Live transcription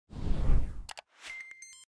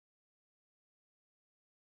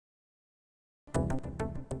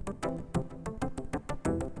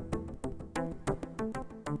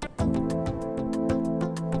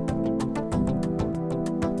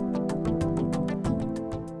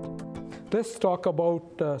let's talk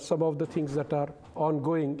about some of the things that are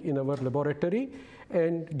ongoing in our laboratory.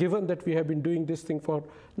 And given that we have been doing this thing for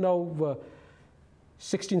now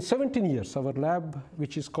 16, 17 years, our lab,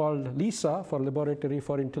 which is called LISA, for Laboratory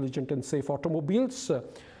for Intelligent and Safe Automobiles,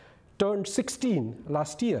 turned 16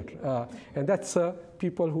 last year. And that's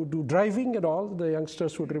people who do driving and all. The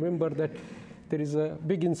youngsters would remember that there is a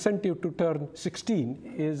big incentive to turn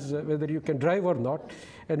 16 is whether you can drive or not.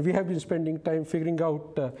 And we have been spending time figuring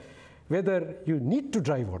out whether you need to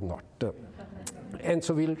drive or not. And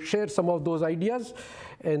so we'll share some of those ideas,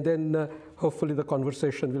 and then hopefully the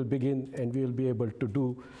conversation will begin and we'll be able to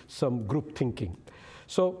do some group thinking.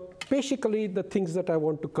 So basically the things that I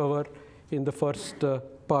want to cover in the first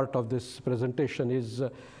part of this presentation is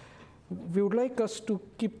we would like us to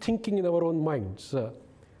keep thinking in our own minds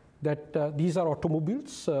that these are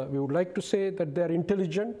automobiles. We would like to say that they're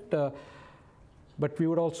intelligent, but we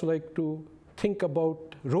would also like to think about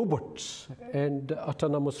robots and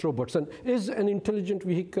autonomous robots. And is an intelligent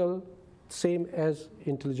vehicle same as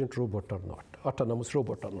intelligent robot or not, autonomous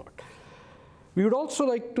robot or not? We would also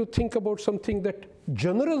like to think about something that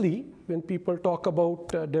generally, when people talk about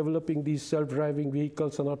developing these self-driving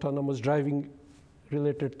vehicles and autonomous driving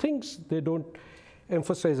related things, they don't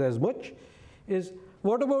emphasize as much, is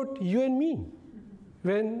what about you and me?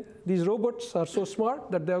 When these robots are so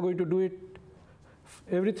smart that they are going to do it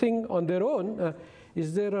everything on their own,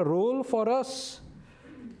 is there a role for us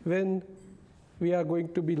when we are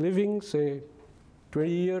going to be living, say, 20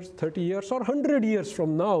 years, 30 years, or 100 years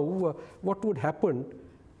from now? What would happen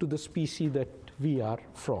to the species that we are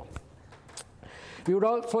from? We would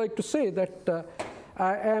also like to say that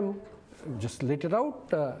I am, just laid it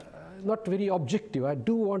out, not very objective. I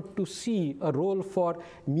do want to see a role for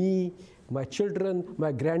me, my children,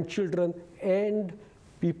 my grandchildren, and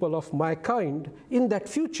people of my kind in that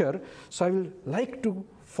future. So I will like to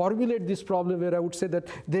formulate this problem where I would say that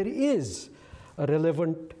there is a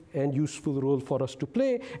relevant and useful role for us to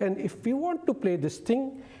play. And if we want to play this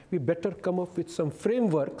thing, we better come up with some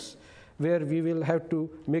frameworks where we will have to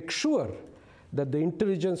make sure that the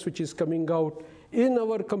intelligence which is coming out in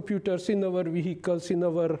our computers, in our vehicles, in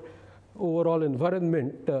our overall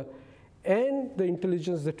environment, and the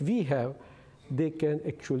intelligence that we have, they can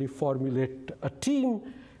actually formulate a team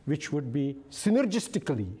which would be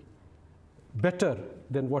synergistically better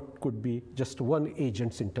than what could be just one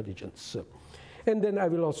agent's intelligence. And then I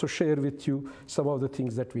will also share with you some of the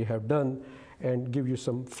things that we have done and give you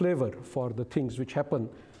some flavor for the things which happen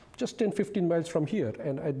just 10, 15 miles from here.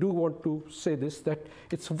 And I do want to say this, that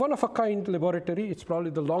it's one-of-a-kind laboratory. It's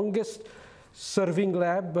probably the longest serving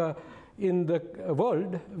lab in the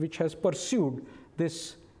world which has pursued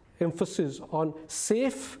this emphasis on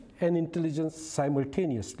safe and intelligence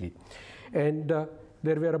simultaneously. And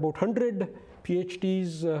there were about 100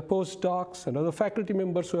 PhDs, postdocs, and other faculty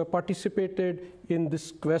members who have participated in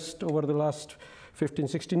this quest over the last 15,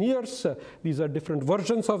 16 years. These are different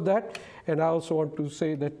versions of that. And I also want to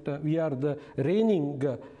say that we are the reigning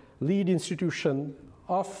lead institution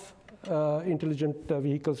of intelligent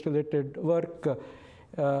vehicles related work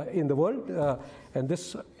in the world. And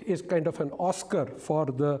this is kind of an Oscar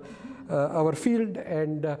for our field.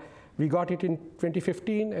 And we got it in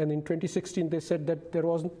 2015. And in 2016, they said that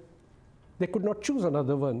they could not choose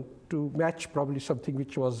another one to match probably something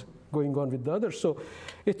which was going on with the others. So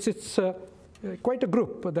it's quite a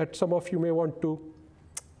group that some of you may want to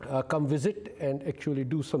come visit and actually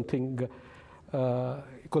do something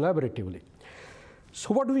collaboratively.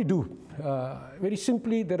 So what do we do? Very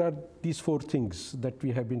simply, there are these four things that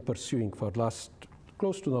we have been pursuing for last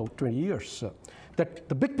close to now 20 years. That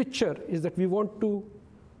the big picture is that we want to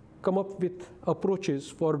come up with approaches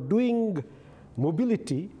for doing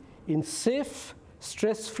mobility in safe,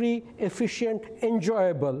 stress-free, efficient,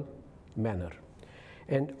 enjoyable manner.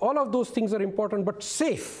 And all of those things are important, but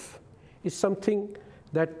safe is something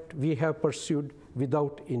that we have pursued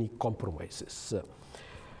without any compromises.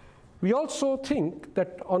 We also think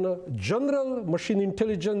that on a general machine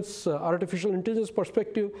intelligence, artificial intelligence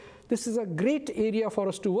perspective, this is a great area for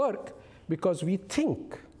us to work, because we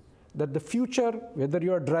think that the future, whether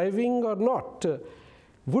you are driving or not,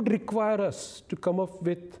 would require us to come up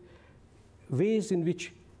with ways in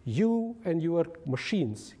which you and your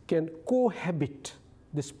machines can cohabit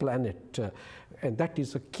this planet. And that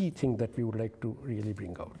is a key thing that we would like to really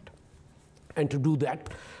bring out. And to do that,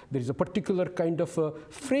 there is a particular kind of a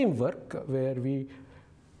framework where we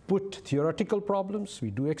put theoretical problems,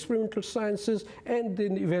 we do experimental sciences, and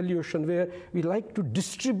then evaluation, where we like to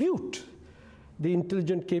distribute the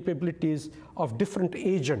intelligent capabilities of different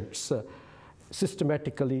agents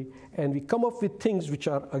systematically, and we come up with things which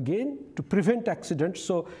are, again, to prevent accidents.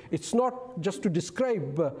 So it's not just to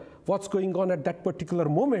describe what's going on at that particular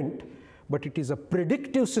moment, but it is a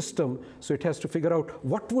predictive system. So it has to figure out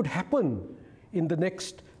what would happen in the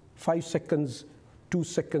next 5 seconds, 2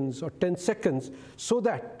 seconds, or 10 seconds, so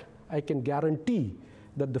that I can guarantee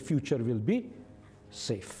that the future will be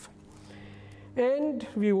safe. And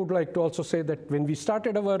we would like to also say that when we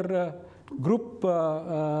started our group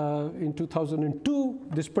in 2002,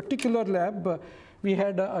 this particular lab, we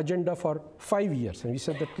had an agenda for 5 years. And we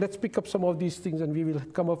said that let's pick up some of these things and we will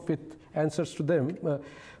come up with answers to them.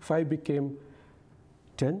 5 became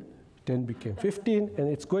 10, 10 became 15, and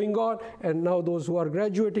it's going on. And now those who are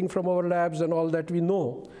graduating from our labs and all that, we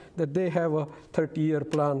know that they have a 30-year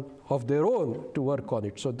plan of their own to work on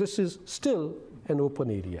it. So this is still an open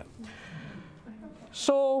area.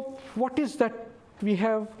 So what is that we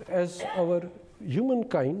have as our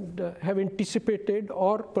humankind have anticipated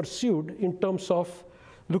or pursued in terms of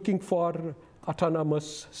looking for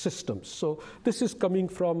autonomous systems? So this is coming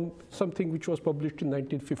from something which was published in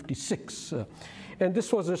 1956. And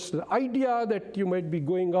this was just the idea that you might be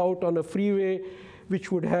going out on a freeway which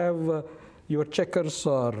would have your checkers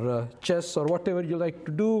or chess or whatever you like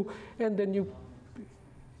to do, and then you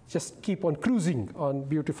just keep on cruising on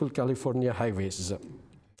beautiful California highways.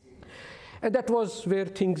 And that was where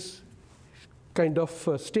things kind of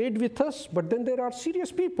stayed with us. But then there are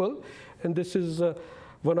serious people, and this is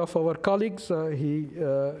one of our colleagues. He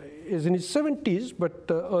is in his 70s, but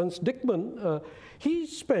Ernst Dickmann, he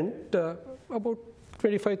spent about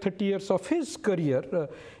 25, 30 years of his career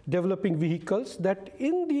developing vehicles that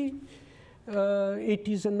in the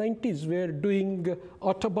 80s and 90s were doing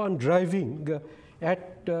Autobahn driving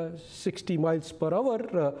at 60 miles per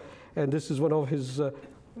hour. And this is one of his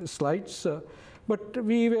slides. But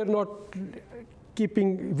we were not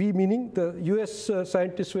keeping, we meaning the US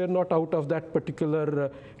scientists were not out of that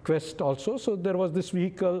particular quest also. So there was this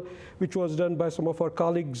vehicle which was done by some of our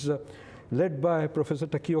colleagues, led by Professor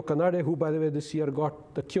Takio Kanade, who, by the way, this year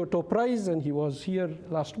got the Kyoto Prize, and he was here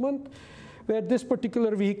last month, where this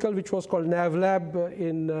particular vehicle, which was called NavLab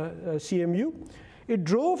in CMU, it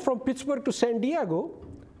drove from Pittsburgh to San Diego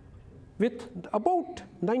with about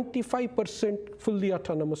 95% fully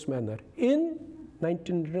autonomous manner in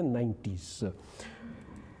 1990s.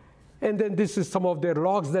 And then this is some of their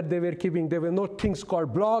logs that they were keeping. There were no things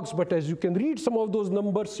called blogs, but as you can read some of those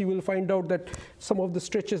numbers, you will find out that some of the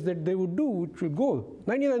stretches that they would do, which will go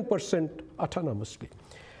 99% autonomously.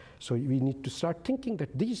 So we need to start thinking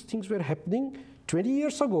that these things were happening 20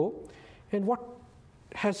 years ago, and what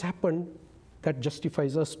has happened that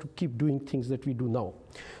justifies us to keep doing things that we do now.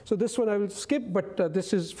 So this one I will skip, but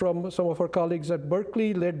this is from some of our colleagues at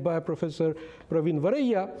Berkeley, led by Professor Praveen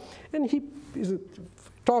Varaiya, and he is a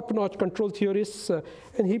top-notch control theorist,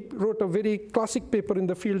 and he wrote a very classic paper in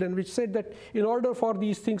the field, and which said that in order for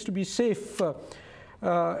these things to be safe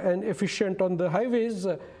and efficient on the highways,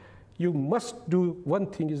 you must do one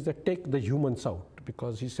thing, is that take the humans out,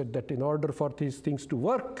 because he said that in order for these things to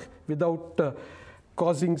work without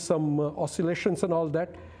causing some oscillations and all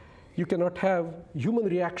that, you cannot have human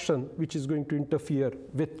reaction which is going to interfere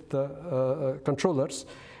with the controllers.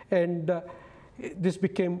 And this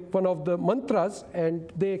became one of the mantras,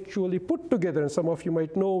 and they actually put together, and some of you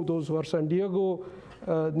might know, those who are San Diego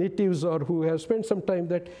natives or who have spent some time,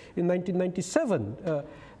 that in 1997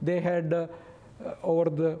 they had over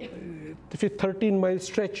the 13-mile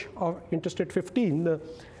stretch of Interstate 15,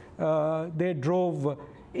 they drove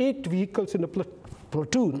 8 vehicles in a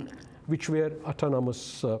platoon which were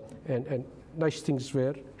autonomous, and nice things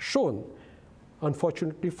were shown.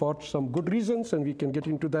 Unfortunately, for some good reasons, and we can get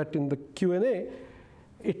into that in the Q&A,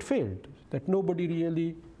 it failed. That nobody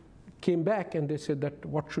really came back and they said that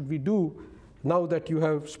what should we do now that you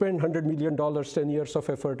have spent $100 million, 10 years of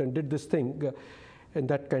effort and did this thing, and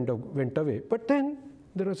that kind of went away. But then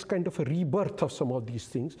there was kind of a rebirth of some of these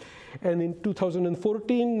things. And in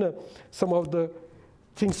 2014, some of the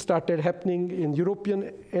things started happening in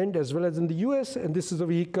European end as well as in the US, and this is a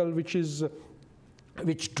vehicle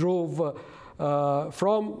which drove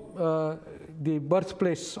from the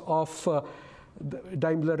birthplace of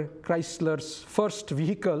Daimler Chrysler's first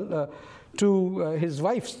vehicle to his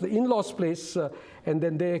wife's, the in-law's place, and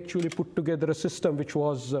then they actually put together a system which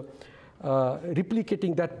was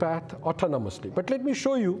replicating that path autonomously. But let me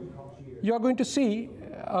show you. You are going to see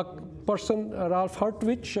a person, Ralph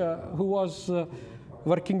Hartwich, who was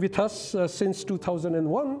working with us since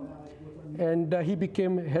 2001, and he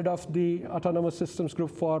became head of the Autonomous Systems Group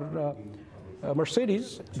for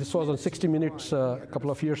Mercedes. This was on 60 Minutes a couple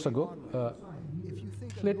of years ago.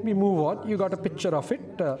 Let me move on. You got a picture of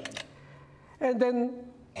it. And then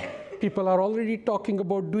people are already talking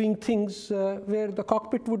about doing things where the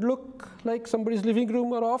cockpit would look like somebody's living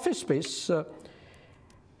room or office space.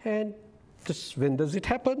 And when does it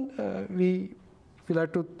happen? We will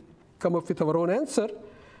have to come up with our own answer.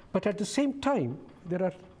 But at the same time, there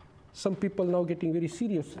are some people now getting very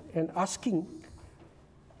serious and asking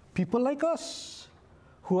people like us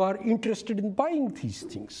who are interested in buying these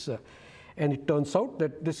things. And it turns out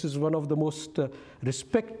that this is one of the most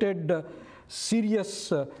respected,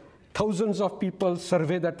 serious thousands of people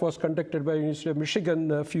survey that was conducted by University of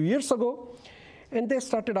Michigan a few years ago. And they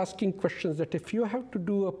started asking questions that if you have to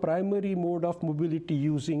do a primary mode of mobility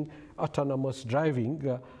using autonomous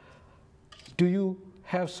driving, do you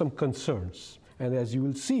have some concerns? And as you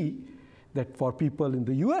will see, that for people in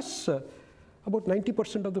the US, about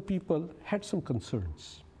 90% of the people had some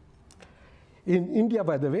concerns. In India,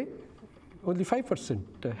 by the way, only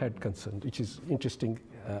 5% had concerns, which is interesting.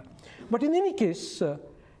 But in any case,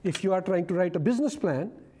 if you are trying to write a business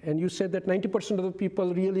plan and you say that 90% of the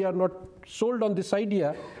people really are not sold on this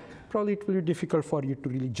idea, probably it will be difficult for you to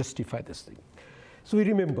really justify this thing. So we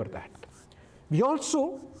remember that. We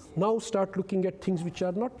also now start looking at things which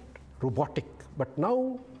are not robotic, but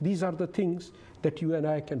now these are the things that you and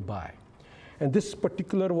I can buy. And this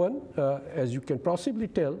particular one, as you can possibly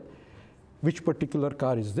tell, which particular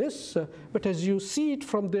car is this, but as you see it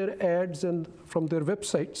from their ads and from their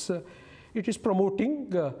websites, it is promoting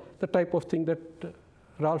the type of thing that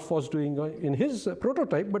Ralph was doing in his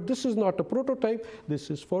prototype, but this is not a prototype, this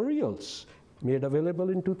is for reals, made available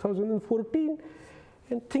in 2014,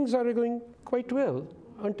 and things are going quite well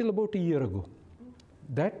until about a year ago.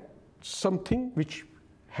 That's something which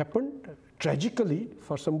happened tragically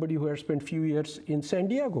for somebody who had spent few years in San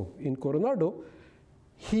Diego, in Coronado.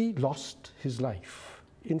 He lost his life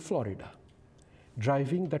in Florida,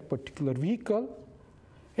 driving that particular vehicle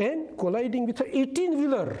and colliding with an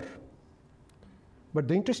 18-wheeler. But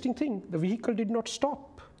the interesting thing, the vehicle did not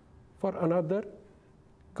stop for another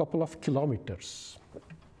couple of kilometers.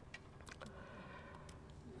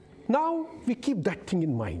 Now we keep that thing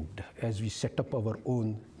in mind as we set up our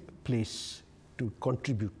own place to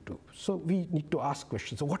contribute to. So we need to ask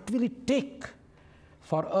questions. So what will it take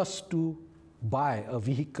for us to buy a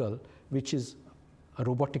vehicle which is a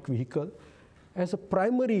robotic vehicle as a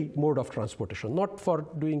primary mode of transportation, not for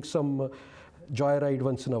doing some joyride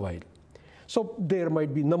once in a while? So there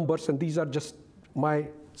might be numbers, and these are just my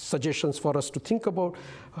suggestions for us to think about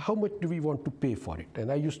how much do we want to pay for it.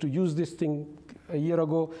 And I used to use this thing a year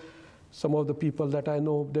ago. Some of the people that I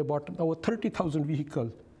know, they bought now a 30,000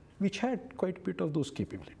 vehicle, which had quite a bit of those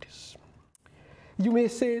capabilities. You may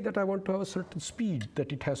say that I want to have a certain speed,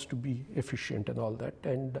 that it has to be efficient and all that.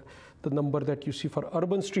 And the number that you see for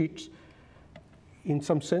urban streets, in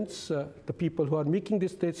some sense, the people who are making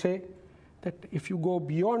this, they say that if you go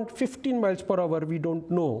beyond 15 miles per hour, we don't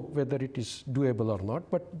know whether it is doable or not.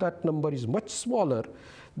 But that number is much smaller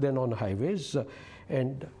than on highways.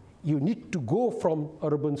 And you need to go from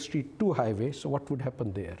urban street to highway. So what would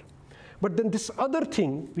happen there? But then this other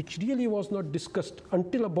thing, which really was not discussed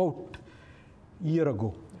until about a year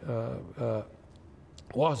ago,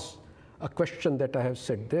 was a question that I have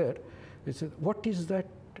said there. Is what is that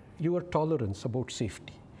your tolerance about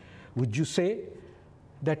safety? Would you say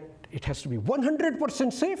that it has to be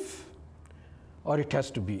 100% safe, or it has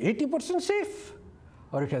to be 80% safe,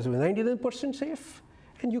 or it has to be 99% safe?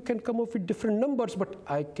 And you can come up with different numbers, but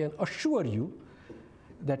I can assure you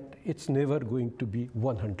that it's never going to be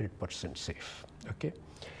 100% safe, okay?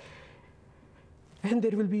 And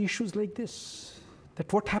there will be issues like this,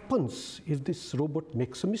 that what happens if this robot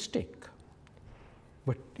makes a mistake?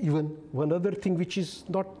 But even one other thing which is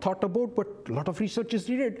not thought about, but a lot of research is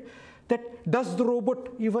needed, that does the robot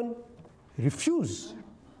even refuse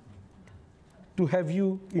to have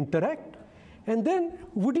you interact? And then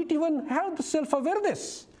would it even have the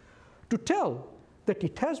self-awareness to tell that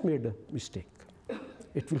it has made a mistake?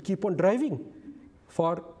 It will keep on driving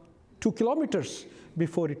for 2 kilometers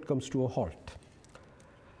before it comes to a halt.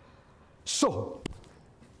 So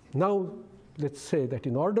now let's say that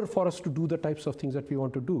in order for us to do the types of things that we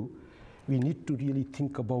want to do, we need to really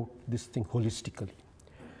think about this thing holistically.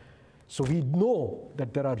 So we know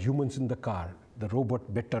that there are humans in the car. The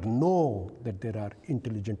robot better know that there are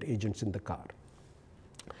intelligent agents in the car.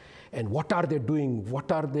 And what are they doing?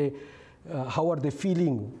 What are they, how are they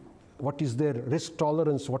feeling? What is their risk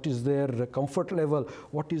tolerance? What is their comfort level?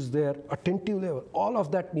 What is their attentive level? All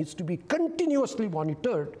of that needs to be continuously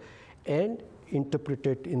monitored and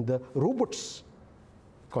interpreted in the robot's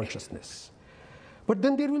consciousness. But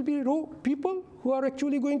then there will be people who are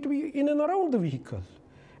actually going to be in and around the vehicle.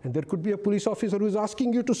 And there could be a police officer who is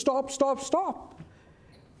asking you to stop, stop, stop.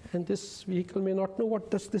 And this vehicle may not know,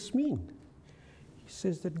 what does this mean? He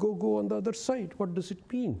says that go on the other side. What does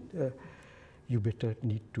it mean? You better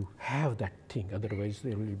need to have that thing, otherwise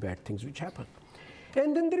there will be bad things which happen.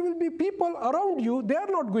 And then there will be people around you, they are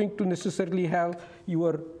not going to necessarily have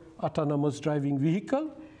your autonomous driving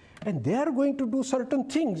vehicle, and they are going to do certain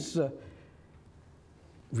things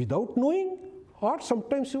without knowing, or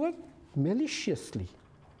sometimes even maliciously.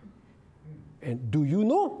 And do you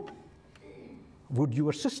know? Would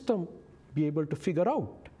your system be able to figure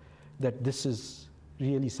out that this is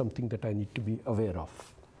really something that I need to be aware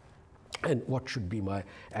of? And what should be my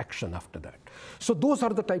action after that? So those are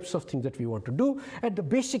the types of things that we want to do. And the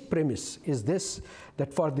basic premise is this,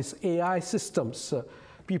 that for these AI systems,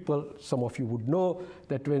 people, some of you would know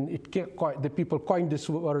that when the people coined this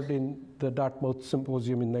word in the Dartmouth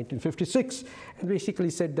Symposium in 1956, and basically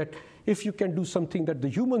said that if you can do something that the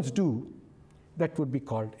humans do, that would be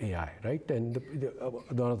called AI, right? And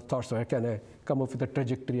one of the thoughts were, can I come up with a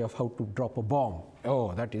trajectory of how to drop a bomb?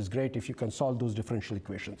 Oh, that is great if you can solve those differential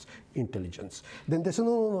equations, intelligence. Then they said,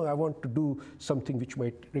 no, I want to do something which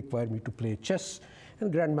might require me to play chess.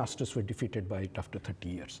 And grandmasters were defeated by it after 30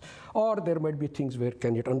 years. Or there might be things where,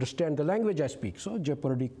 can it understand the language I speak? So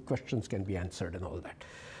Jeopardy questions can be answered and all that.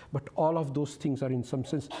 But all of those things are in some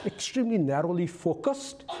sense extremely narrowly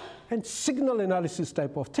focused and signal analysis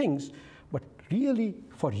type of things. But really,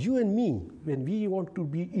 for you and me, when we want to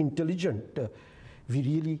be intelligent, we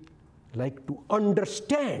really like to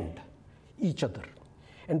understand each other.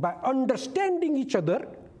 And by understanding each other,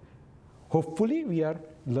 hopefully we are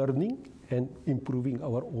learning and improving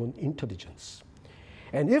our own intelligence.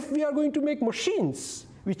 And if we are going to make machines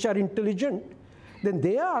which are intelligent, then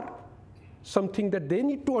they are something that they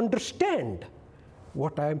need to understand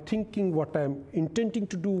what I am thinking, what I am intending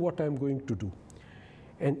to do, what I am going to do.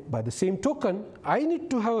 And by the same token, I need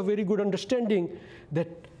to have a very good understanding that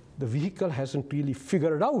the vehicle hasn't really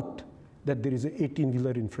figured out that there is an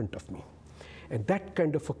 18-wheeler in front of me. And that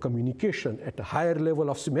kind of a communication at a higher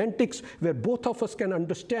level of semantics, where both of us can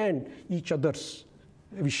understand each other's,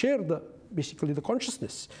 we share basically the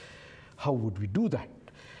consciousness. How would we do that?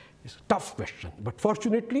 It's a tough question. But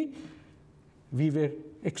fortunately, we were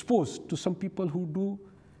exposed to some people who do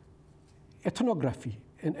ethnography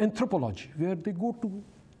and anthropology, where they go to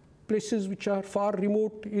places which are far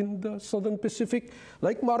remote in the southern Pacific,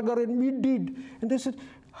 like Margaret Mead did. And they said,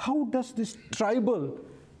 how does this tribal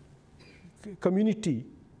community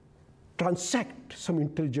transact some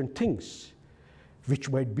intelligent things, which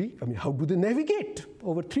might be, I mean, how do they navigate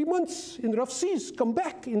over 3 months in rough seas, come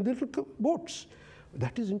back in little boats?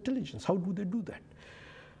 That is intelligence. How do they do that?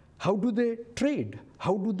 How do they trade?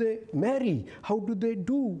 How do they marry? How do they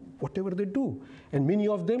do whatever they do? And many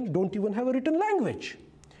of them don't even have a written language.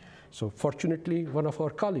 So fortunately, one of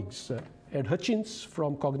our colleagues, Ed Hutchins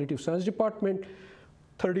from Cognitive Science Department,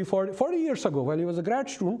 40 years ago, while he was a grad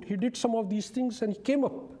student, he did some of these things, and he came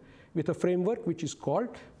up with a framework which is called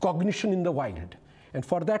Cognition in the Wild. And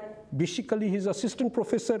for that, basically, his assistant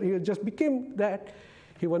professor, he just became that.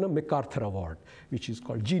 He won a MacArthur Award, which is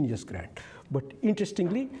called Genius Grant. But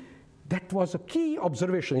interestingly, that was a key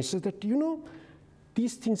observation. He says that, you know,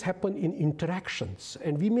 these things happen in interactions,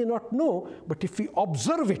 and we may not know, but if we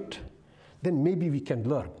observe it, then maybe we can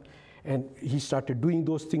learn. And he started doing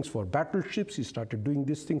those things for battleships. He started doing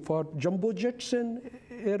this thing for jumbo jets and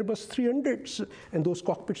Airbus 300s. And those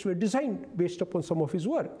cockpits were designed based upon some of his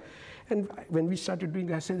work. And when we started doing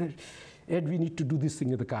that, I said, Ed, we need to do this thing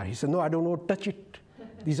in the car. He said, no, I don't know, touch it.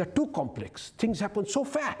 These are too complex. Things happen so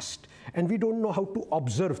fast, and we don't know how to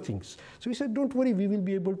observe things. So he said, don't worry, we will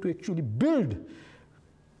be able to actually build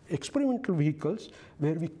experimental vehicles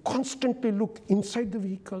where we constantly look inside the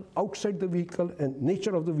vehicle, outside the vehicle, and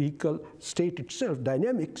nature of the vehicle, state itself,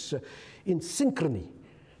 dynamics, in synchrony,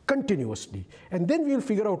 continuously. And then we'll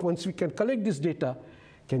figure out, once we can collect this data,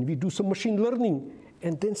 can we do some machine learning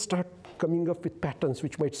and then start coming up with patterns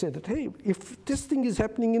which might say that, hey, if this thing is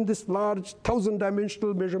happening in this large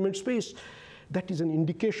 1,000-dimensional measurement space, that is an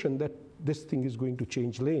indication that this thing is going to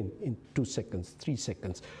change lane in 2 seconds, 3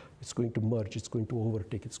 seconds. It's going to merge, it's going to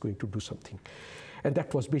overtake, it's going to do something. And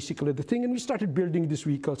that was basically the thing. And we started building these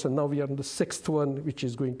vehicles, and now we are on the 6th one, which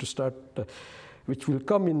is going to start, which will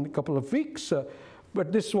come in a couple of weeks.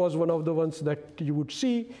 But this was one of the ones that you would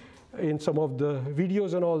see in some of the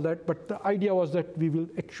videos and all that. But the idea was that we will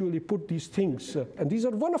actually put these things, and these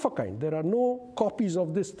are one of a kind. There are no copies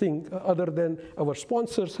of this thing other than our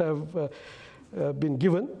sponsors have been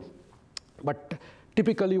given. But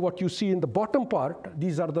typically what you see in the bottom part,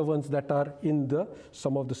 these are the ones that are in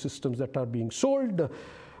some of the systems that are being sold.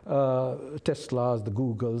 Teslas, the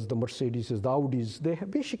Googles, the Mercedes, the Audis, they have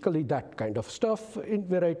basically that kind of stuff in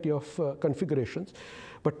variety of configurations.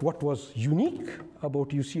 But what was unique about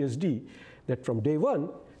UCSD, that from day one,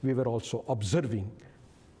 we were also observing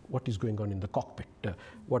what is going on in the cockpit,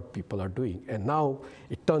 what people are doing. And now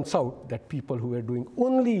it turns out that people who are doing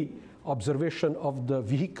only observation of the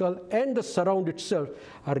vehicle and the surround itself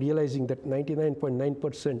are realizing that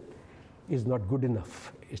 99.9% is not good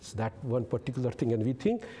enough. It's that one particular thing, and we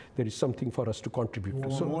think there is something for us to contribute to.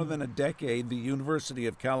 For more than a decade, the University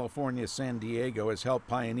of California, San Diego has helped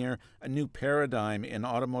pioneer a new paradigm in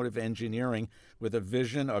automotive engineering with a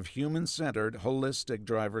vision of human-centered, holistic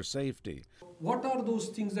driver safety. What are those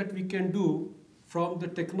things that we can do from the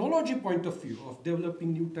technology point of view of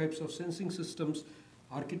developing new types of sensing systems,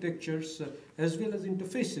 architectures, as well as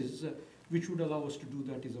interfaces, which would allow us to do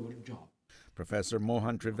that is our job. Professor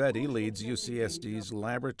Mohan Trivedi leads UCSD's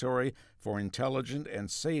Laboratory for Intelligent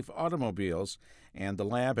and Safe Automobiles, and the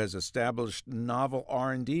lab has established novel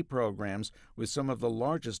R&D programs with some of the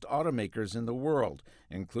largest automakers in the world,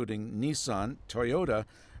 including Nissan, Toyota,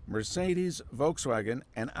 Mercedes, Volkswagen,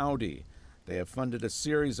 and Audi. They have funded a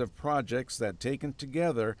series of projects that, taken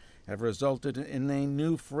together, have resulted in a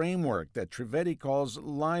new framework that Trivedi calls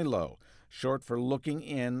LILO, short for Looking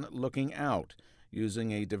In, Looking Out,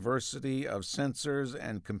 using a diversity of sensors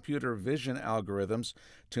and computer vision algorithms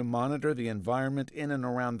to monitor the environment in and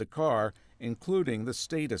around the car, including the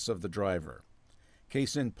status of the driver.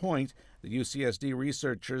 Case in point, the UCSD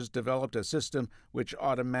researchers developed a system which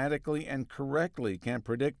automatically and correctly can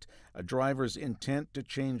predict a driver's intent to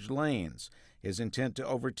change lanes, his intent to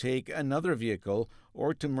overtake another vehicle,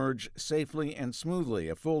 or to merge safely and smoothly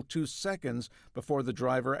a full 2 seconds before the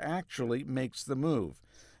driver actually makes the move.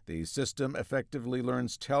 The system effectively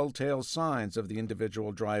learns telltale signs of the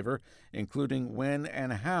individual driver, including when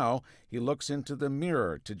and how he looks into the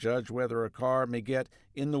mirror to judge whether a car may get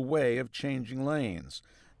in the way of changing lanes.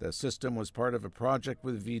 The system was part of a project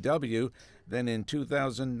with VW. Then in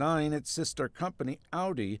 2009, its sister company,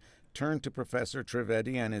 Audi, turned to Professor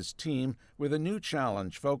Trivedi and his team with a new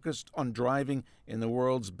challenge focused on driving in the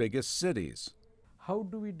world's biggest cities. How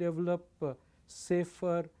do we develop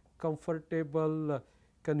safer, comfortable,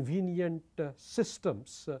 convenient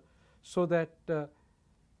systems so that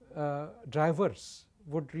drivers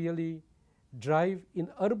would really drive in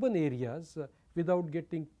urban areas without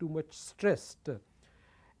getting too much stressed?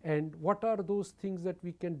 And what are those things that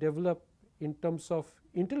we can develop in terms of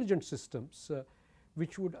intelligent systems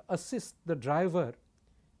which would assist the driver,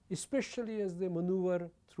 especially as they maneuver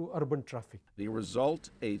through urban traffic? The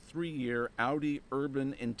result, a 3-year Audi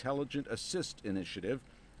Urban Intelligent Assist initiative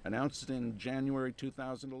announced in January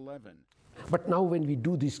 2011. But now when we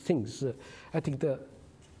do these things, I think the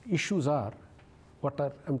issues are what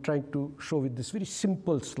I'm trying to show with this very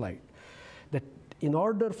simple slide, that in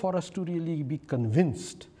order for us to really be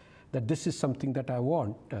convinced that this is something that I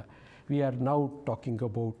want, we are now talking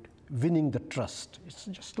about winning the trust. It's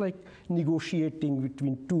just like negotiating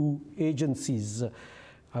between two agencies.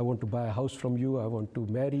 I want to buy a house from you, I want to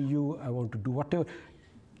marry you, I want to do whatever.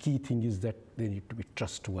 Key thing is that they need to be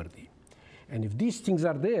trustworthy. And if these things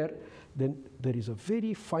are there, then there is a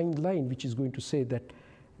very fine line which is going to say that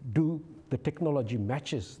do the technology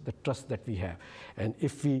matches the trust that we have. And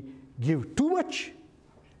if we give too much,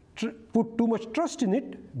 put too much trust in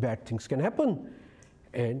it, bad things can happen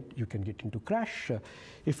and you can get into crash.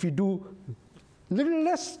 If we do little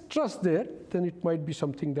less trust there, then it might be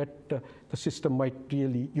something that the system might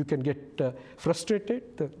really, you can get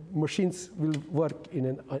frustrated, the machines will work in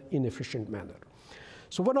an inefficient manner.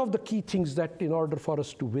 So one of the key things that in order for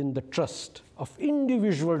us to win the trust of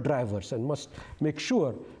individual drivers, and must make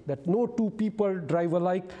sure that no two people drive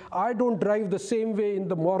alike, I don't drive the same way in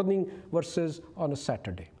the morning versus on a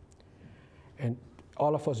Saturday. And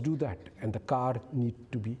all of us do that, and the car needs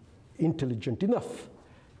to be intelligent enough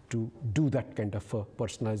to do that kind of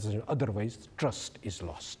personalization, otherwise trust is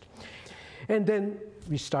lost. And then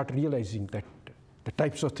we start realizing that the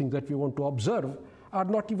types of things that we want to observe are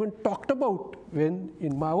not even talked about when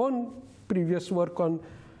in my own previous work on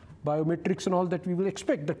biometrics and all that we will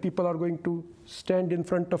expect that people are going to stand in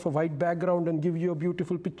front of a white background and give you a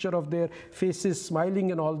beautiful picture of their faces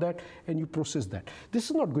smiling and all that, and you process that. This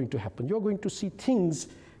is not going to happen. You're going to see things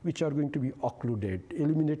which are going to be occluded,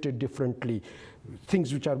 illuminated differently,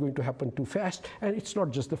 things which are going to happen too fast. And it's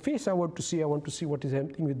not just the face I want to see what is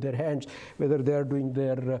happening with their hands, whether they are doing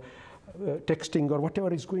their texting or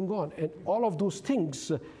whatever is going on. And all of those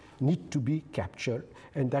things need to be captured,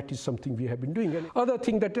 and that is something we have been doing. And other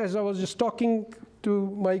thing that, as I was just talking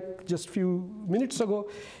to Mike just a few minutes ago,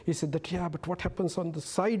 he said that, yeah, but what happens on the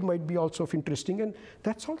side might be also of interesting, and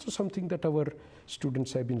that's also something that our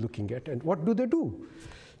students have been looking at. And what do they do?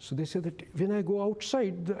 So they say that when I go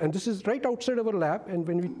outside, and this is right outside our lab, and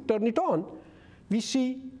when we turn it on, we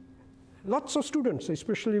see lots of students,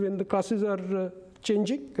 especially when the classes are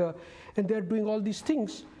changing, and they're doing all these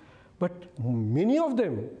things. But many of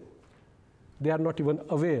them, they are not even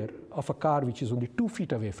aware of a car which is only 2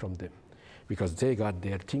 feet away from them, because they got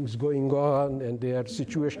their things going on, and their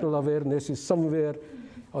situational awareness is somewhere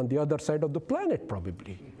on the other side of the planet,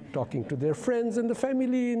 probably, talking to their friends and the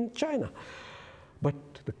family in China. But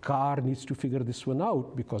the car needs to figure this one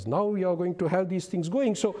out, because now we are going to have these things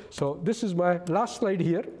going. So this is my last slide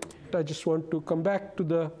here. I just want to come back to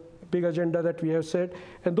the big agenda that we have said.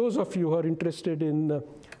 And those of you who are interested in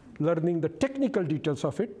learning the technical details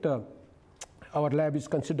of it, our lab is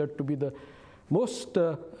considered to be the most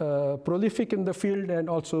prolific in the field and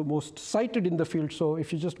also most cited in the field. So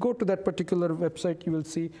if you just go to that particular website, you will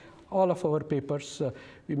see all of our papers.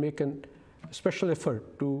 We make a special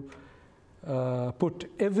effort to put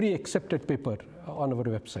every accepted paper on our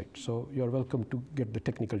website. So you're welcome to get the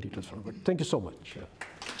technical details from it. Thank you so much.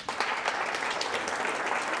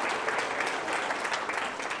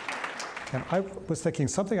 And I was thinking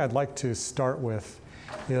something I'd like to start with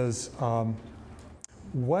is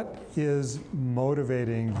what is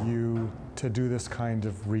motivating you to do this kind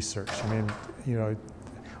of research? I mean, you know,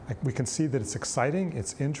 we can see that it's exciting,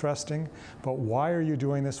 it's interesting, but why are you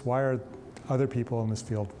doing this? Why are other people in this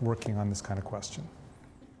field working on this kind of question?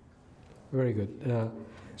 Very good.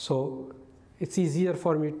 So it's easier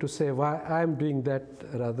for me to say why I'm doing that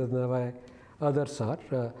rather than why others are.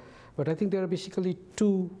 But I think there are basically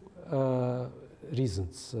two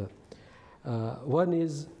reasons. One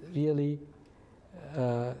is really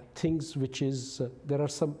things which is, there are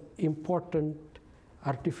some important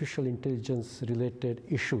artificial intelligence related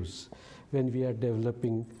issues when we are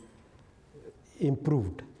developing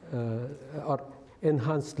improved or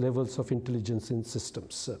enhanced levels of intelligence in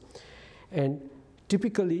systems. And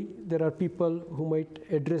typically there are people who might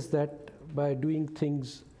address that by doing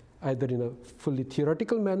things either in a fully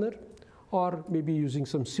theoretical manner or maybe using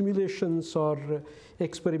some simulations or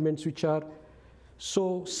experiments which are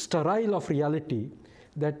so sterile of reality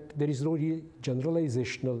that there is no real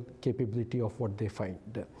generalizational capability of what they find.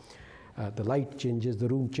 The light changes, the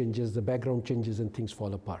room changes, the background changes, and things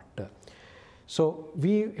fall apart. So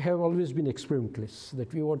we have always been experimentalists,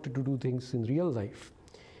 that we wanted to do things in real life.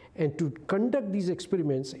 And to conduct these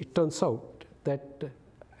experiments, it turns out that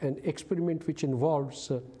an experiment which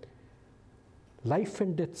involves life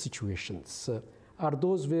and death situations are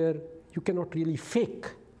those where you cannot really fake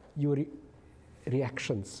your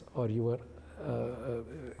reactions or your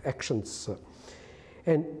actions.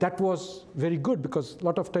 And that was very good, because a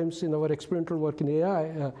lot of times in our experimental work in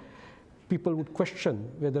AI, people would question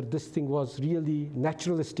whether this thing was really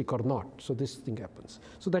naturalistic or not. So this thing happens.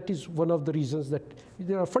 So that is one of the reasons that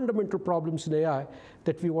there are fundamental problems in AI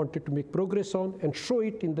that we wanted to make progress on and show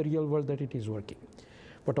it in the real world that it is working.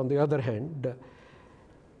 But on the other hand,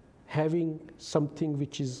 having something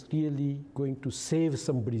which is really going to save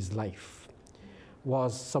somebody's life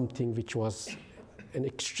was something which was an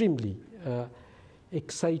extremely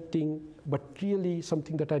exciting, but really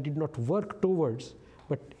something that I did not work towards,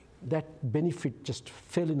 but that benefit just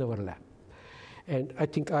fell in our lap. And I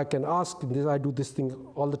think I can ask, I do this thing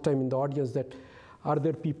all the time in the audience, that are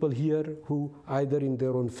there people here who either in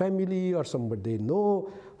their own family or somebody they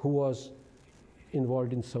know who was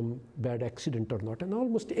involved in some bad accident or not? And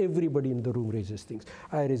almost everybody in the room raises things.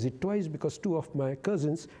 I raise it twice because two of my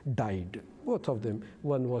cousins died, both of them.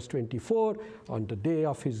 One was 24 on the day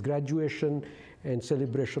of his graduation and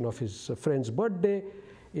celebration of his friend's birthday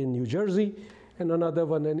in New Jersey, and another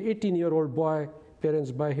one, an 18-year-old boy, parents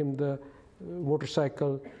buy him the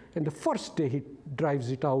motorcycle, and the first day he drives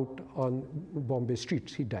it out on Bombay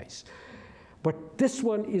streets, he dies. But this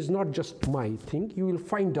one is not just my thing. You will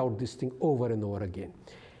find out this thing over and over again.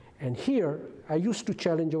 And here, I used to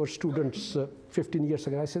challenge our students 15 years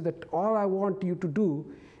ago. I said that all I want you to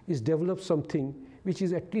do is develop something which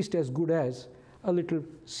is at least as good as a little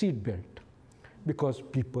seat belt. Because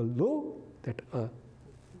people know that a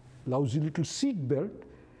lousy little seat belt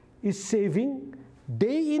is saving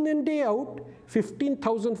day in and day out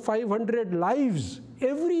 15,500 lives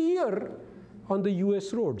every year on the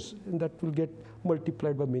US roads, and that will get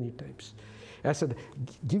multiplied by many times. I said,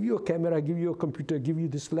 give you a camera, give you a computer, give you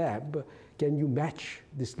this lab, can you match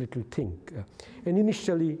this little thing? And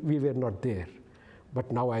initially we were not there,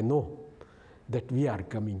 but now I know that we are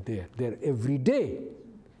coming there. They're every day.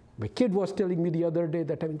 My kid was telling me the other day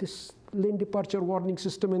that this lane departure warning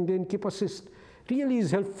system and then keep assist really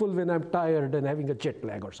is helpful when I'm tired and having a jet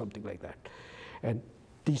lag or something like that. And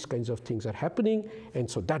these kinds of things are happening, and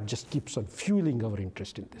so that just keeps on fueling our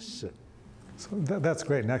interest in this. So that's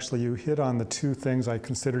great, and actually you hit on the two things I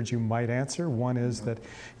considered you might answer. One is that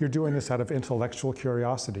you're doing this out of intellectual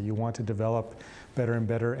curiosity. You want to develop better and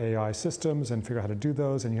better AI systems and figure out how to do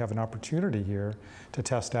those, and you have an opportunity here to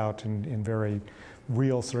test out in very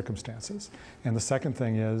real circumstances. And the second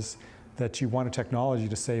thing is that you want a technology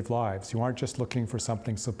to save lives. You aren't just looking for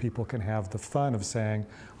something so people can have the fun of saying,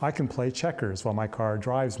 I can play checkers while my car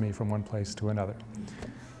drives me from one place to another.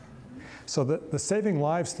 So the saving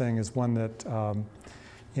lives thing is one that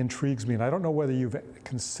intrigues me, and I don't know whether you've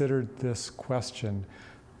considered this question,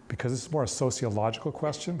 because it's more a sociological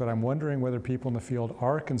question, but I'm wondering whether people in the field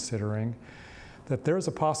are considering that there's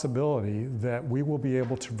a possibility that we will be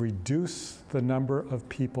able to reduce the number of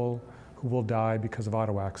people who will die because of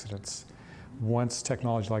auto accidents once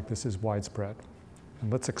technology like this is widespread.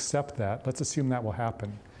 And let's accept that. Let's assume that will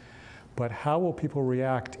happen. But how will people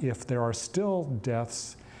react if there are still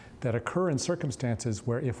deaths that occur in circumstances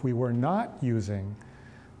where if we were not using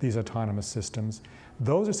these autonomous systems,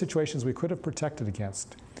 those are situations we could have protected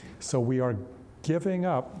against. So we are giving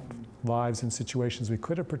up lives in situations we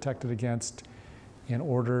could have protected against in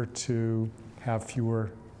order to have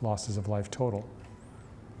fewer losses of life total.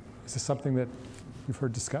 Is this something that you've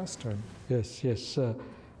heard discussed? Or? Yes, yes.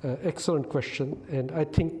 Excellent question. And I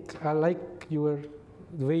think I like the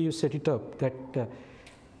way you set it up, that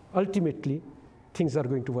ultimately things are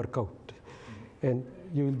going to work out. And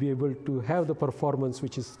you will be able to have the performance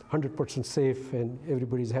which is 100% safe and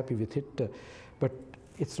everybody is happy with it. But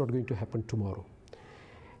it's not going to happen tomorrow.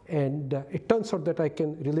 And it turns out that I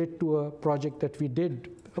can relate to a project that we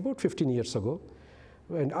did about 15 years ago.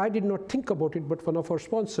 And I did not think about it, but one of our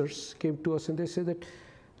sponsors came to us and they said that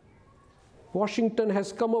Washington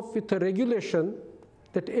has come up with a regulation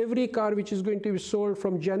that every car which is going to be sold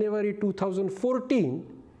from January 2014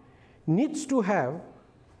 needs to have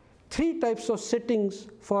 3 types of settings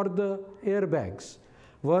for the airbags.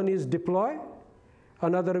 One is deploy,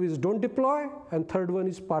 another is don't deploy, and third one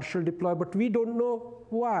is partial deploy, but we don't know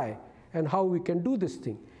why and how we can do this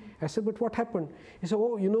thing. I said, but what happened? He said,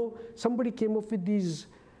 oh, you know, somebody came up with these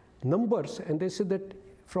numbers, and they said that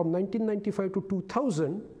from 1995 to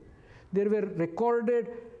 2000, there were recorded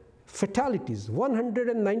fatalities.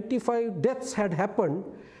 195 deaths had happened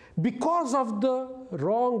because of the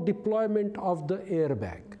wrong deployment of the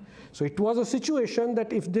airbag. So it was a situation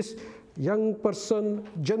that if this young person,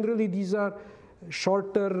 generally these are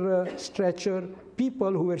shorter stature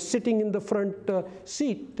people who were sitting in the front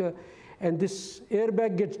seat, and this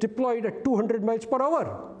airbag gets deployed at 200 miles per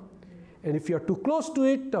hour. And if you are too close to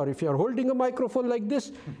it, or if you are holding a microphone like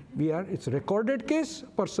this, it's a recorded case. A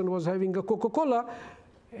person was having a Coca-Cola,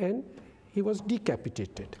 and he was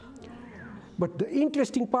decapitated. But the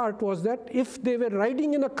interesting part was that if they were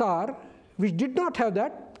riding in a car which did not have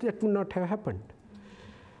that, that would not have happened.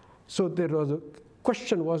 So there was a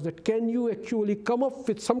question was that can you actually come up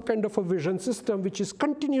with some kind of a vision system which is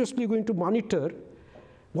continuously going to monitor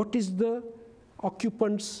what is the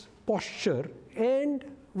occupant's posture and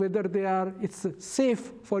whether it's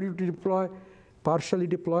safe for you to deploy, partially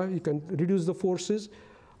deploy, you can reduce the forces,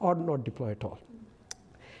 or not deploy at all.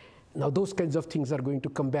 Now those kinds of things are going to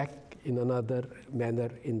come back in another manner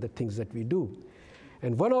in the things that we do.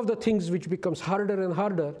 And one of the things which becomes harder and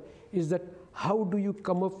harder is that how do you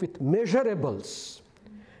come up with measurables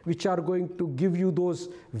which are going to give you those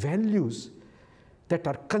values that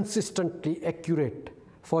are consistently accurate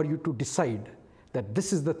for you to decide that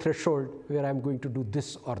this is the threshold where I'm going to do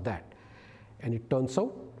this or that. And it turns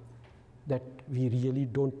out that we really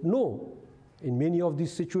don't know in many of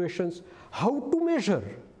these situations how to measure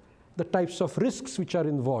the types of risks which are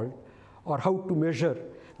involved, or how to measure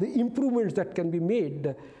the improvements that can be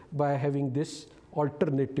made by having this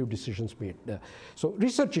alternative decisions made. So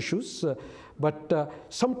research issues, but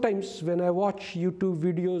sometimes when I watch YouTube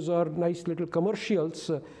videos or nice little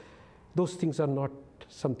commercials, those things are not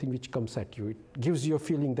something which comes at you. It gives you a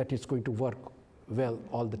feeling that it's going to work well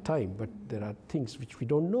all the time, but there are things which we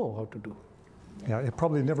don't know how to do. Yeah, it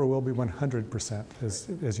probably never will be 100%,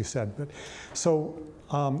 as you said. But so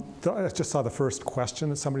I just saw the first question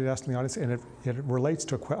that somebody asked in the audience, and it relates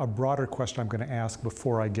to a broader question I'm going to ask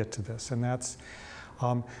before I get to this, and that's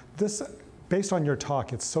this. Based on your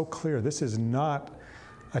talk, it's so clear this is not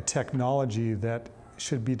a technology that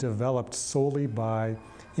should be developed solely by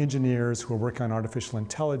engineers who are working on artificial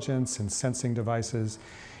intelligence and sensing devices.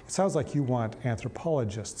 it sounds like you want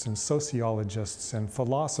anthropologists and sociologists and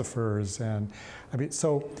philosophers, and I mean,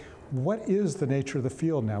 so what is the nature of the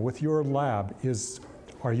field now? With your lab,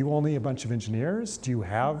 are you only a bunch of engineers? Do you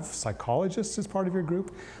have psychologists as part of your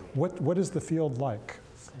group? What is the field like?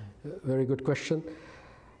 Very good question.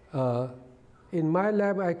 In my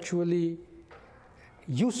lab, I actually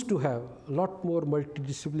used to have a lot more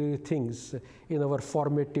multidisciplinary things in our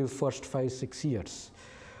formative first 5-6 years.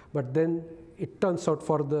 But then it turns out,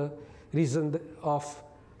 for the reason of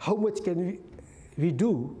how much can we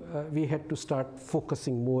do, we had to start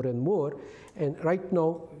focusing more and more. And right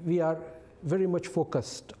now, we are very much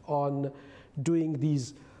focused on doing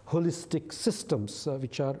these holistic systems,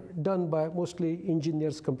 which are done by mostly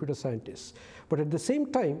engineers, computer scientists. But at the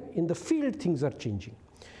same time, in the field, things are changing.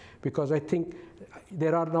 Because I think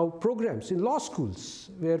there are now programs in law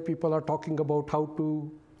schools where people are talking about how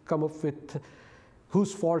to come up with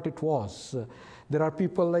whose fault it was. There are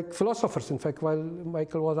people like philosophers. In fact, while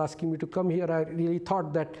Michael was asking me to come here, I really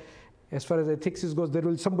thought that as far as ethics goes, there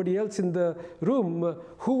will be somebody else in the room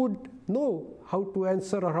who would know how to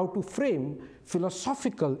answer or how to frame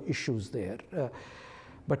philosophical issues there.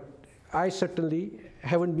 But I certainly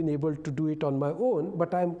haven't been able to do it on my own,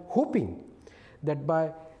 but I'm hoping that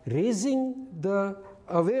by raising the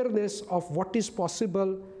awareness of what is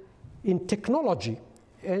possible in technology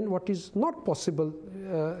and what is not possible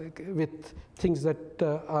with things that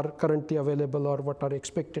are currently available or what are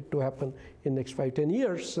expected to happen in the next 5-10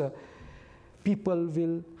 years, people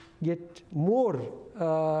will get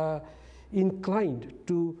more inclined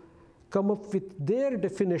to come up with their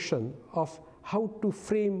definition of how to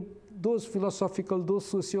frame those philosophical, those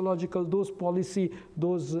sociological, those policy,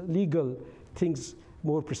 those legal things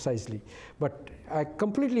more precisely. But I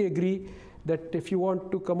completely agree that if you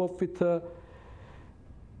want to come up with a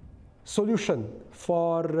solution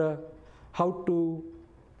for how to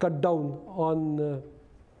cut down on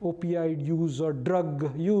opioid use or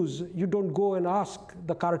drug use, you don't go and ask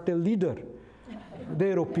the cartel leader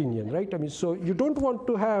their opinion, right? I mean, so you don't want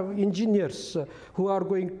to have engineers who are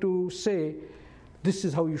going to say, this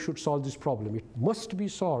is how you should solve this problem. It must be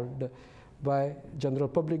solved by general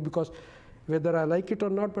public, because whether I like it or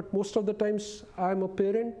not, but most of the times I'm a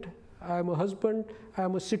parent, I'm a husband,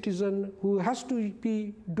 I'm a citizen who has to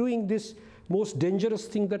be doing this most dangerous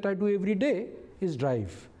thing that I do every day is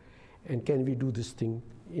drive. And can we do this thing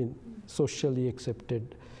in socially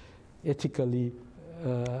accepted, ethically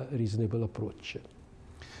reasonable approach?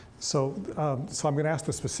 So I'm going to ask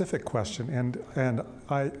the specific question, and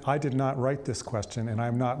I did not write this question, and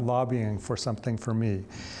I'm not lobbying for something for me.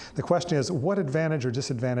 The question is, what advantage or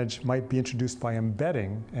disadvantage might be introduced by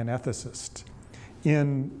embedding an ethicist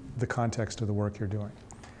in the context of the work you're doing?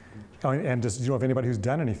 And do you know of anybody who's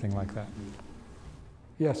done anything like that?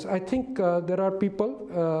 Yes, I think there are people.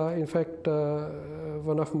 In fact,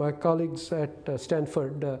 one of my colleagues at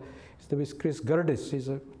Stanford, his name is Chris Gerdes. He's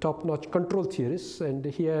a top-notch control theorist, and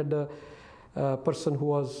he had a person who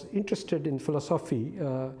was interested in philosophy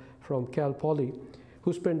from Cal Poly,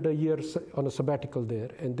 who spent a year on a sabbatical there,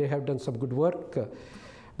 and they have done some good work.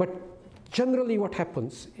 But generally what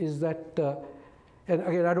happens is that, and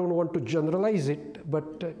again, I don't want to generalize it, but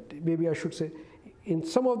maybe I should say, in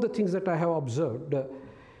some of the things that I have observed,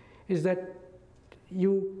 is that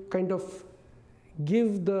you kind of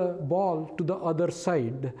give the ball to the other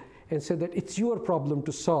side and say that it's your problem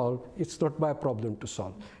to solve, it's not my problem to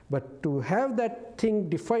solve. But to have that thing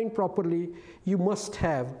defined properly, you must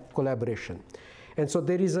have collaboration. And so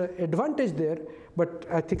there is an advantage there, but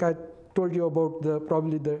I think I told you about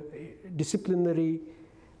probably the disciplinary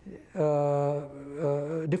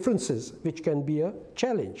differences, which can be a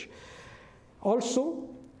challenge. Also,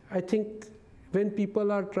 I think when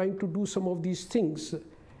people are trying to do some of these things,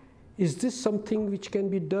 is this something which can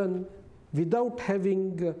be done without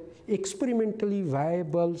having experimentally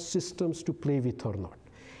viable systems to play with or not?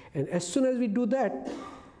 And as soon as we do that,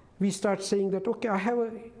 we start saying that, okay, I have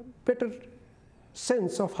a better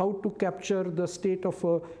sense of how to capture the state of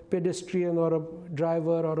a pedestrian or a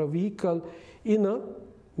driver or a vehicle in a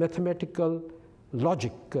mathematical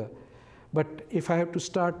logic. But if I have to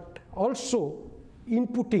start also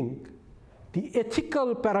inputting the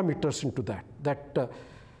ethical parameters into that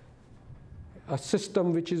a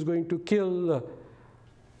system which is going to kill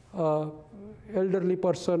an elderly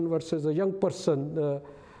person versus a young person,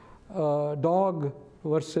 a dog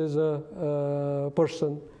versus a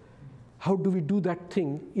person, how do we do that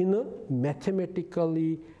thing in a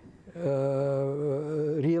mathematically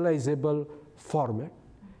realizable format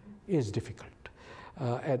is difficult.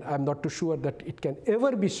 And I'm not too sure that it can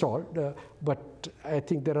ever be solved, but I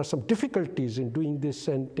think there are some difficulties in doing this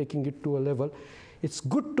and taking it to a level. it's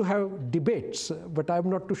good to have debates, but I'm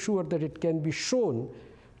not too sure that it can be shown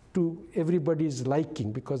to everybody's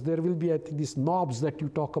liking, because there will be, I think, these knobs that you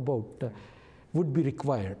talk about would be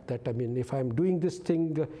required. That, I mean, if I'm doing this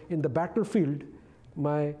thing in the battlefield,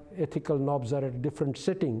 my ethical knobs are at a different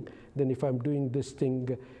setting than if I'm doing this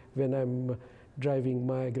thing when I'm driving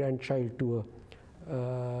my grandchild to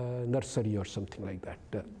a nursery or something like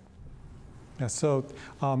that. Yeah, so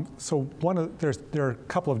there are a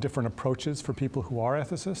couple of different approaches for people who are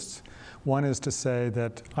ethicists. One is to say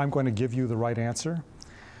that I'm going to give you the right answer.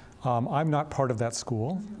 I'm not part of that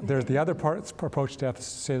school. There's the other approach to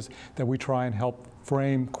ethicists is that we try and help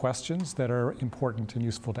frame questions that are important and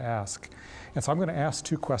useful to ask. And so I'm going to ask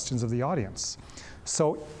two questions of the audience.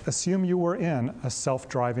 So assume you were in a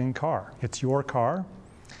self-driving car. It's your car,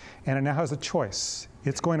 and it now has a choice.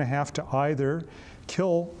 It's going to have to either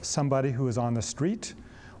kill somebody who is on the street,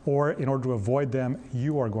 or in order to avoid them,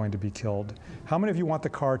 you are going to be killed. How many of you want the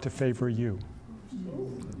car to favor you?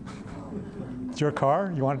 It's your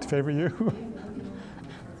car, you want it to favor you?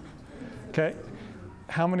 Okay.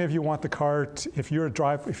 How many of you want the car to, if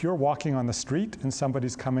you're walking on the street and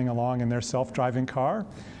somebody's coming along in their self-driving car,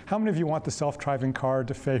 how many of you want the self-driving car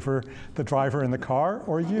to favor the driver in the car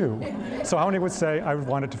or you? So how many would say, I would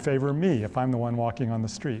want it to favor me if I'm the one walking on the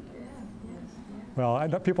street? Well, I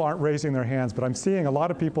know people aren't raising their hands, but I'm seeing a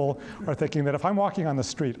lot of people are thinking that if I'm walking on the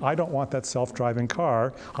street, I don't want that self-driving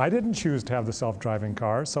car. I didn't choose to have the self-driving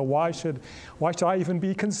car, so why should I even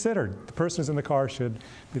be considered? The person who's in the car should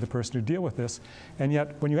be the person who deal with this. And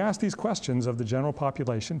yet, when you ask these questions of the general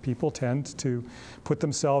population, people tend to put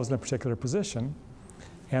themselves in a particular position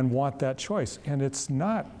and want that choice. And it's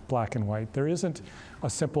not black and white. There isn't a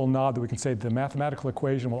simple nod that we can say the mathematical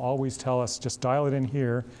equation will always tell us, just dial it in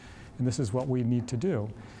here, and this is what we need to do.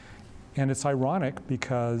 And it's ironic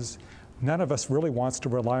because none of us really wants to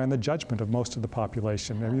rely on the judgment of most of the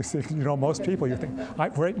population. And you see, most people, you think,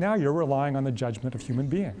 right now you're relying on the judgment of human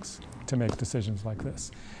beings to make decisions like this.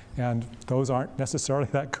 And those aren't necessarily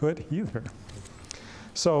that good either.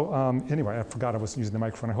 So anyway, I forgot I was using the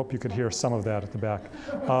microphone. I hope you could hear some of that at the back.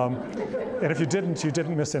 And if you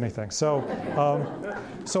didn't miss anything.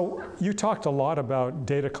 So you talked a lot about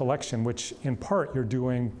data collection, which in part you're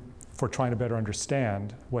doing for trying to better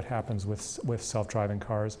understand what happens with self-driving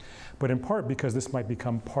cars, but in part because this might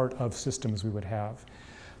become part of systems we would have.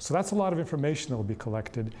 So that's a lot of information that will be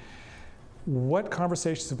collected. What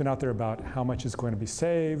conversations have been out there about how much is going to be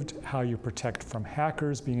saved, how you protect from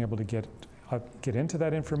hackers being able to get into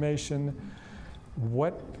that information?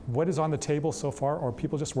 What is on the table so far, or are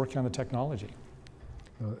people just working on the technology?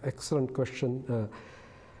 Excellent question.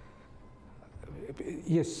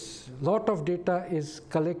 Yes, a lot of data is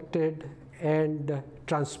collected and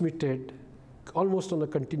transmitted almost on a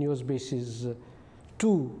continuous basis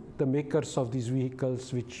to the makers of these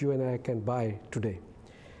vehicles, which you and I can buy today.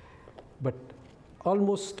 But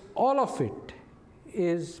almost all of it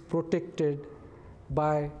is protected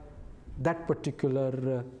by that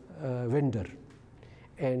particular vendor.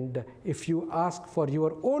 And if you ask for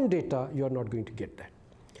your own data, you are not going to get that.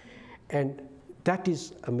 And that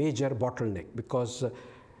is a major bottleneck, because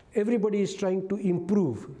everybody is trying to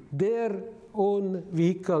improve their own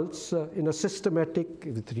vehicles in a systematic,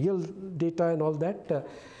 with real data and all that.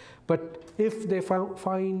 But if they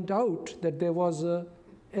find out that there was an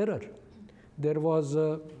error, there was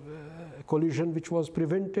a collision which was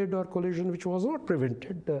prevented or collision which was not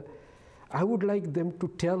prevented, I would like them to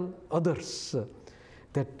tell others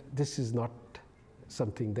that this is not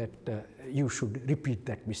something that you should repeat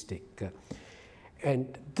that mistake.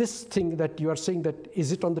 And this thing that you are saying, that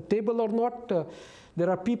is it on the table or not,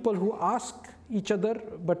 there are people who ask each other,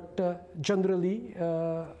 but generally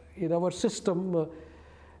in our system,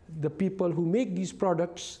 the people who make these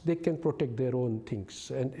products, they can protect their own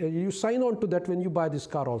things. And you sign on to that when you buy this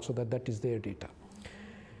car also, that is their data.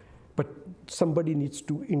 But somebody needs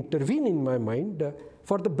to intervene, in my mind,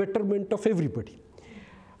 for the betterment of everybody.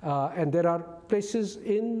 And there are places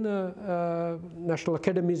in national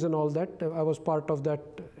academies and all that. I was part of that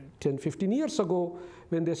 10, 15 years ago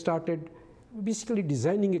when they started basically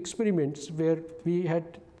designing experiments where we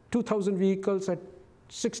had 2,000 vehicles at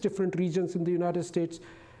 6 different regions in the United States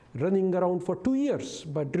running around for 2 years,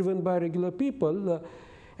 but driven by regular people.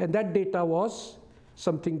 And that data was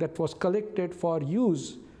something that was collected for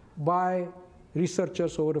use by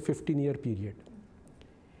researchers over a 15-year period.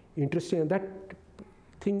 Interesting, and that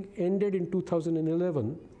thing ended in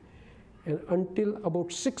 2011, and until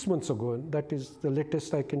about 6 months ago, and that is the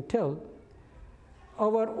latest I can tell,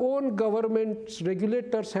 our own government's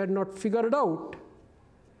regulators had not figured out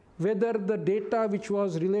whether the data which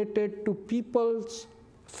was related to people's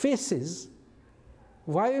faces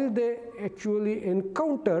while they actually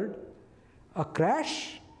encountered a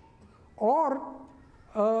crash or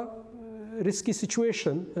a risky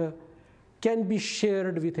situation can be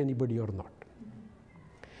shared with anybody or not.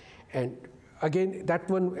 And again, that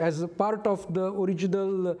one, as a part of the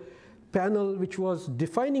original panel which was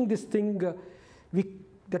defining this thing,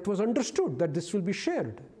 that was understood that this will be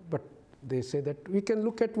shared. But they say that we can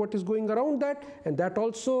look at what is going around that, and that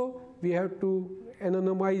also we have to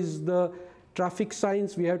anonymize the traffic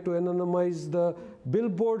signs, we have to anonymize the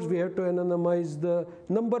billboards, we have to anonymize the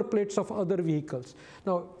number plates of other vehicles.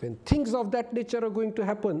 Now, when things of that nature are going to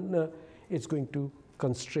happen, it's going to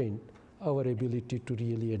constrain our ability to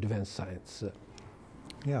really advance science.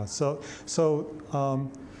 Yeah, so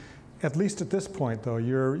at least at this point, though,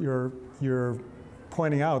 you're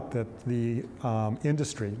pointing out that the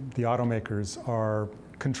industry, the automakers, are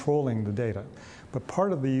controlling the data. But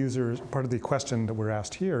part of the question that we're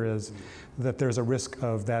asked here is that there's a risk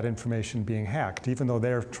of that information being hacked, even though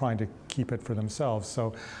they're trying to keep it for themselves.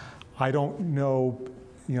 So I don't know,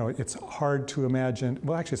 it's hard to imagine,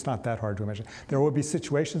 well, actually it's not that hard to imagine. There will be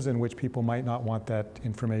situations in which people might not want that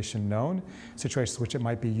information known, situations in which it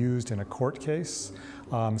might be used in a court case,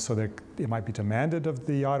 so that it might be demanded of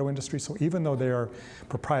the auto industry. So even though they are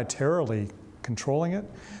proprietarily controlling it,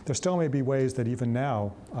 there still may be ways that even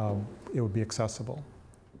now it would be accessible.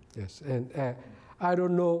 Yes, and I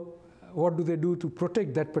don't know what do they do to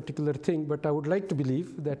protect that particular thing, but I would like to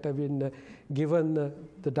believe that, given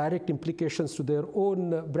the direct implications to their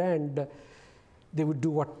own brand, they would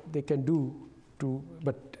do what they can do to,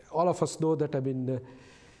 but all of us know that,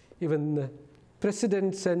 even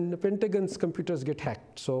presidents and Pentagon's computers get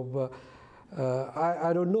hacked. So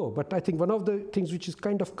I don't know, but I think one of the things which is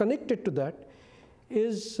kind of connected to that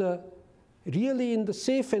is really in the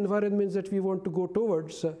safe environments that we want to go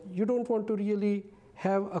towards, you don't want to really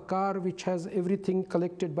have a car which has everything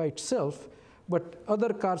collected by itself, but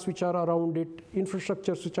other cars which are around it,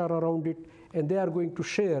 infrastructures which are around it, and they are going to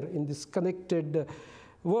share in this connected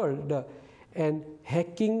world. And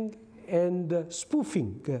hacking and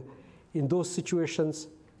spoofing in those situations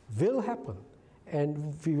will happen.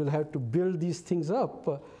 And we will have to build these things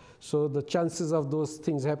up, so the chances of those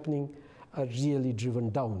things happening are really driven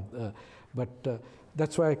down. But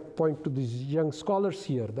that's why I point to these young scholars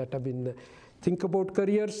here that think about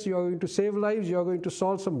careers. You are going to save lives, you are going to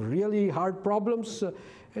solve some really hard problems,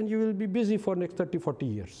 and you will be busy for next 30, 40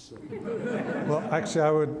 years. Well, actually,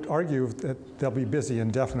 I would argue that they'll be busy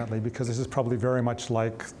indefinitely, because this is probably very much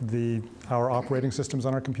like our operating systems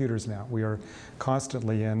on our computers now. We are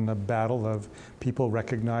constantly in a battle of people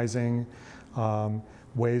recognizing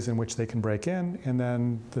ways in which they can break in, and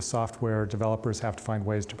then the software developers have to find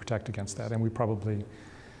ways to protect against that, and we probably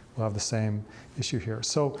will have the same issue here.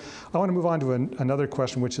 So I want to move on to another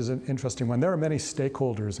question, which is an interesting one. There are many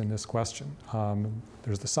stakeholders in this question.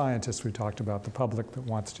 There's the scientists we talked about, the public that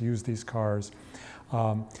wants to use these cars.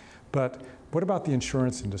 But what about the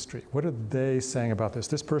insurance industry? What are they saying about this?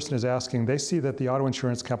 This person is asking, they see that the auto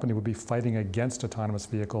insurance company would be fighting against autonomous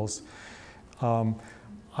vehicles.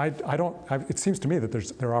 It seems to me that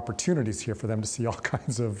there are opportunities here for them to see all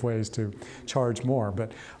kinds of ways to charge more.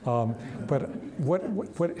 But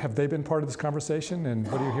what have they been part of this conversation, and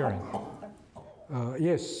what are you hearing?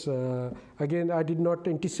 Yes. Again, I did not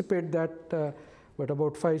anticipate that, but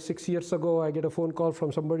about 5, 6 years ago, I get a phone call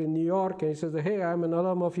from somebody in New York, and he says, "Hey, I'm an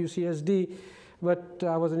alum of UCSD, but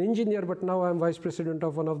I was an engineer, but now I'm vice president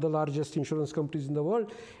of one of the largest insurance companies in the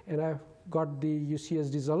world, and I got the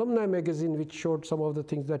UCSD's alumni magazine, which showed some of the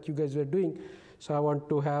things that you guys were doing. So I want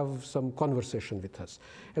to have some conversation with us."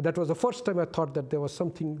 And that was the first time I thought that there was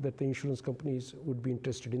something that the insurance companies would be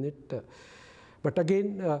interested in it. But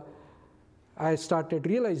again, I started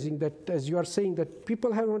realizing that, as you are saying, that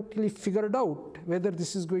people haven't really figured out whether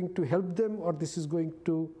this is going to help them or this is going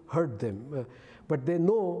to hurt them. But they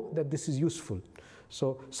know that this is useful.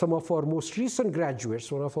 So some of our most recent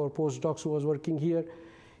graduates, one of our postdocs who was working here,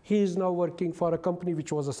 he is now working for a company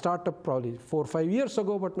which was a startup probably 4 or 5 years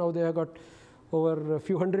ago, but now they have got over a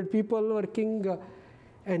few hundred people working,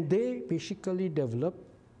 and they basically develop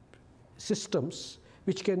systems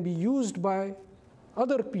which can be used by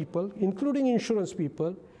other people, including insurance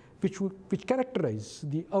people, which characterize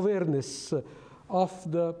the awareness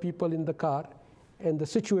of the people in the car and the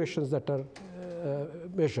situations that are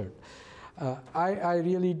measured. I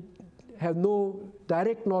really have no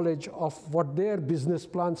direct knowledge of what their business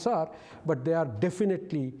plans are, but they are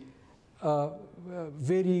definitely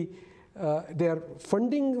they are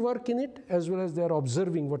funding work in it, as well as they are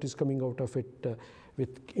observing what is coming out of it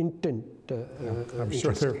with intent. I'm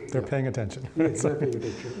sure they're paying attention. Yes, they're paying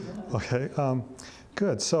attention. Okay.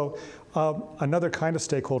 Good. So another kind of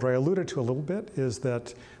stakeholder I alluded to a little bit is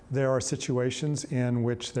that there are situations in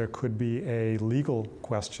which there could be a legal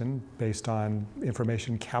question based on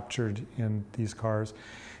information captured in these cars.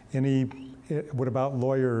 What about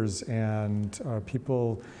lawyers and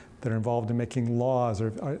people that are involved in making laws?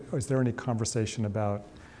 Or is there any conversation about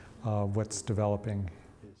what's developing?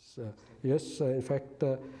 Yes, in fact,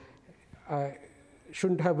 I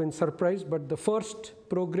shouldn't have been surprised, but the first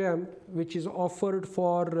program which is offered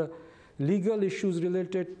for legal issues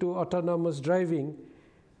related to autonomous driving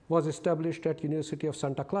was established at University of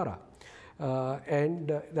Santa Clara.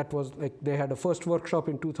 That was like they had a first workshop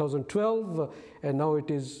in 2012, and now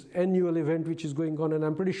it is annual event which is going on, and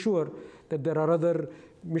I'm pretty sure that there are other,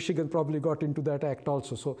 Michigan probably got into that act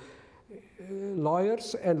also. So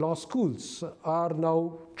lawyers and law schools are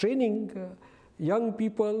now training young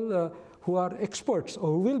people who are experts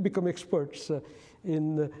or who will become experts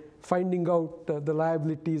in finding out the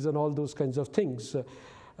liabilities and all those kinds of things.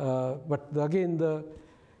 But again, the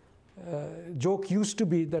joke used to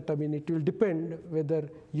be that, I mean, it will depend whether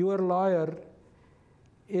your lawyer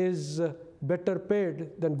is better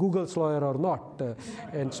paid than Google's lawyer or not.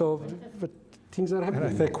 And so, but things are happening.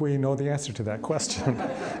 And I think we know the answer to that question.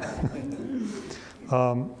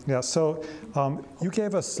 Yeah, so you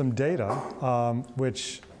gave us some data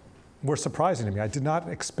which were surprising to me. I did not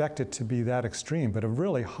expect it to be that extreme, but a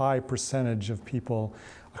really high percentage of people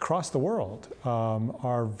across the world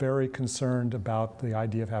are very concerned about the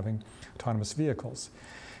idea of having autonomous vehicles.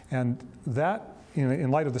 And that, in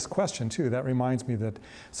light of this question too, that reminds me that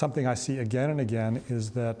something I see again and again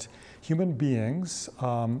is that human beings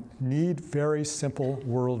need very simple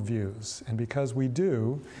worldviews. And because we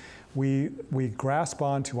do, we grasp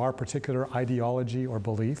onto our particular ideology or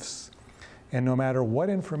beliefs, and no matter what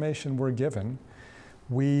information we're given,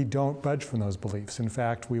 we don't budge from those beliefs. In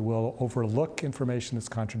fact, we will overlook information that's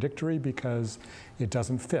contradictory because it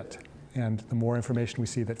doesn't fit. And the more information we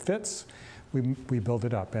see that fits, we build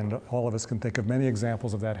it up. And all of us can think of many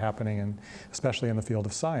examples of that happening, especially in the field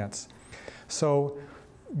of science. So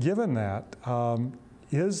given that,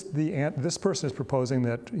 this person is proposing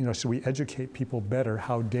that, should we educate people better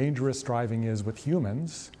how dangerous driving is with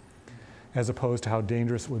humans as opposed to how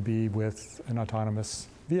dangerous it would be with an autonomous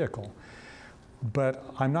vehicle. But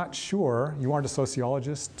I'm not sure, you aren't a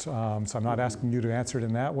sociologist, so I'm not asking you to answer it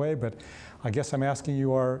in that way, but I guess I'm asking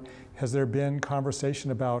you, has there been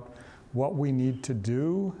conversation about what we need to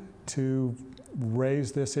do to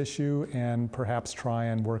raise this issue and perhaps try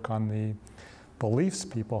and work on the beliefs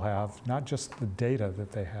people have, not just the data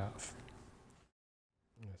that they have?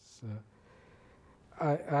 Yes,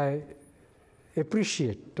 I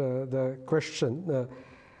appreciate the question.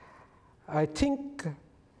 I think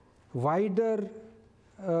wider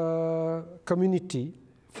community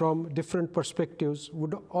from different perspectives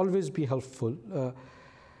would always be helpful.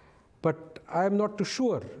 But I'm not too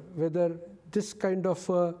sure whether this kind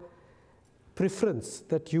of preference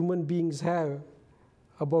that human beings have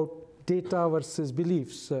about data versus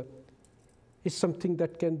beliefs is something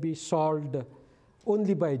that can be solved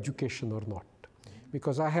only by education or not.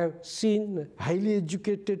 Because I have seen highly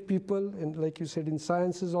educated people, and like you said in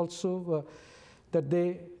sciences also, that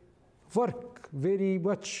they work very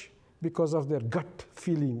much because of their gut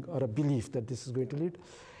feeling or a belief that this is going to lead,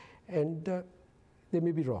 and they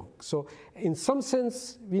may be wrong. So in some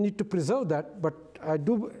sense, we need to preserve that, but I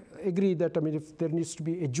do agree that, if there needs to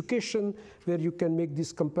be education where you can make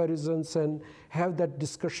these comparisons and have that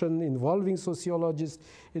discussion involving sociologists,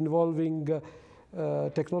 involving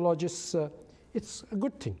technologists, it's a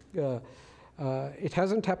good thing. It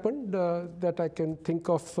hasn't happened that I can think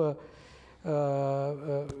of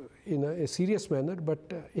in a serious manner, but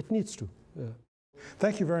it needs to.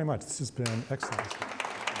 Thank you very much. This has been excellent.